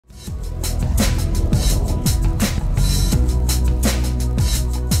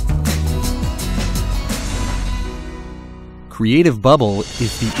Creative Bubble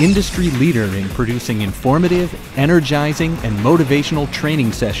is the industry leader in producing informative, energizing, and motivational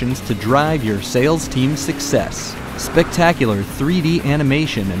training sessions to drive your sales team's success. Spectacular 3D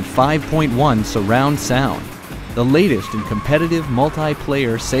animation and 5.1 surround sound. The latest in competitive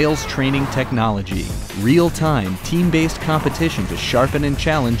multiplayer sales training technology. Real-time, team-based competition to sharpen and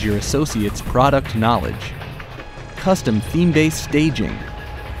challenge your associates' product knowledge. Custom theme-based staging.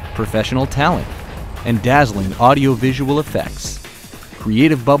 Professional talent. And dazzling audio-visual effects.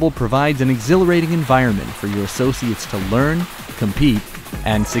 Creative Bubble provides an exhilarating environment for your associates to learn, compete,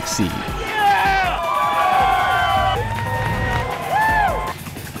 and succeed.